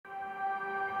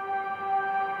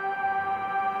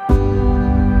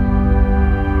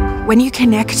When you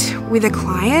connect with a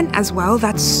client as well,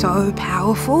 that's so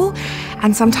powerful.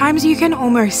 And sometimes you can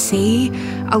almost see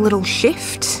a little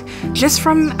shift just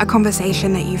from a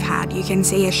conversation that you've had. You can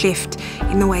see a shift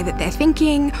in the way that they're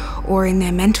thinking or in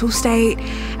their mental state.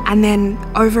 And then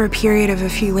over a period of a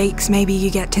few weeks, maybe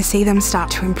you get to see them start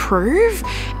to improve.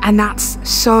 And that's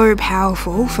so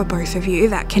powerful for both of you,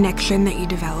 that connection that you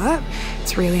develop.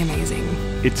 It's really amazing.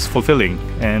 It's fulfilling,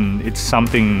 and it's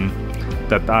something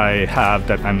that I have,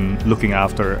 that I'm looking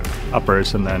after a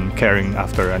person and caring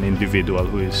after an individual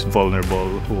who is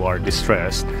vulnerable, who are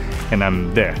distressed, and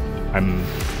I'm there. I'm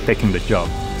taking the job.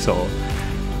 So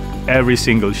every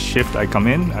single shift I come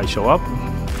in, I show up,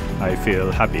 I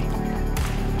feel happy.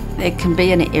 There can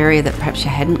be an area that perhaps you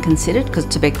hadn't considered, because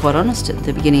to be quite honest, at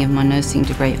the beginning of my nursing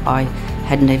degree, I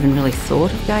hadn't even really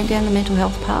thought of going down the mental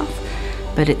health path.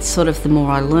 But it's sort of the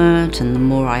more I learnt and the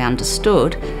more I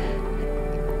understood,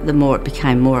 the more it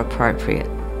became more appropriate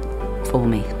for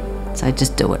me. So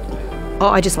just do it. Oh,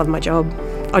 I just love my job.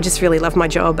 I just really love my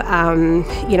job.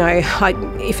 You know,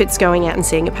 if it's going out and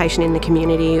seeing a patient in the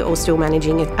community or still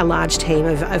managing a large team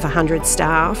of 100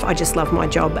 staff, I just love my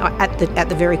job. At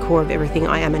the very core of everything,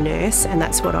 I am a nurse, and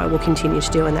that's what I will continue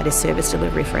to do, and that is service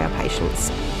delivery for our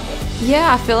patients.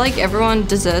 Yeah, I feel like everyone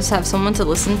deserves to have someone to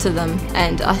listen to them,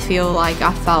 and I felt like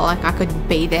I could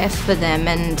be there for them,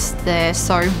 and they're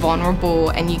so vulnerable,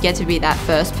 and you get to be that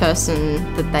first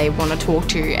person that they want to talk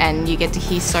to, and you get to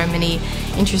hear so many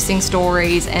interesting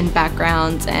stories and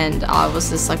backgrounds, and I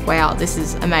was just like, wow, this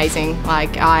is amazing.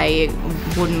 Like, I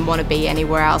wouldn't want to be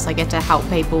anywhere else. I get to help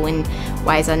people in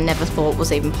ways I never thought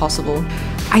was even possible.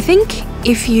 I think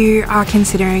if you are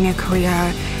considering a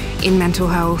career in mental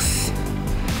health,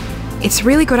 it's a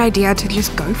really good idea to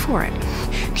just go for it.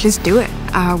 Just do it.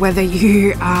 Whether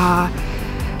you are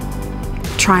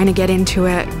trying to get into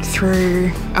it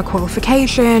through a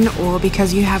qualification or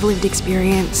because you have lived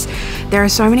experience, there are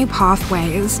so many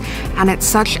pathways, and it's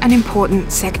such an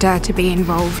important sector to be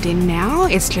involved in now.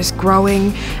 It's just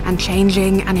growing and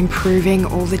changing and improving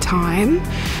all the time.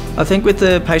 I think with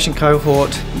the patient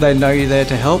cohort, they know you're there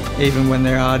to help, even when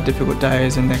there are difficult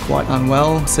days and they're quite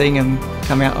unwell. Seeing them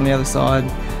come out on the other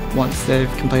side once they've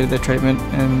completed their treatment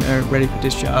and are ready for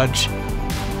discharge,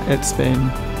 it's been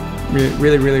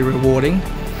really, really rewarding.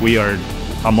 We are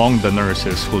among the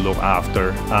nurses who look after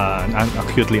an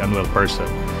acutely unwell person.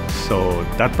 So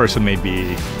that person may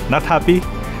be not happy,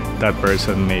 that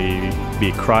person may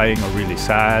be crying or really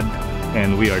sad,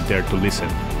 and we are there to listen.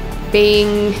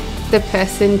 Being the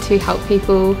person to help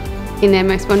people in their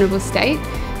most vulnerable state,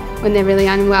 when they're really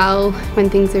unwell, when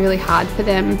things are really hard for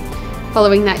them,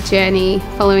 following that journey,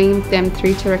 following them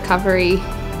through to recovery,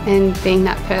 and being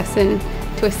that person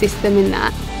to assist them in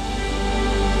that.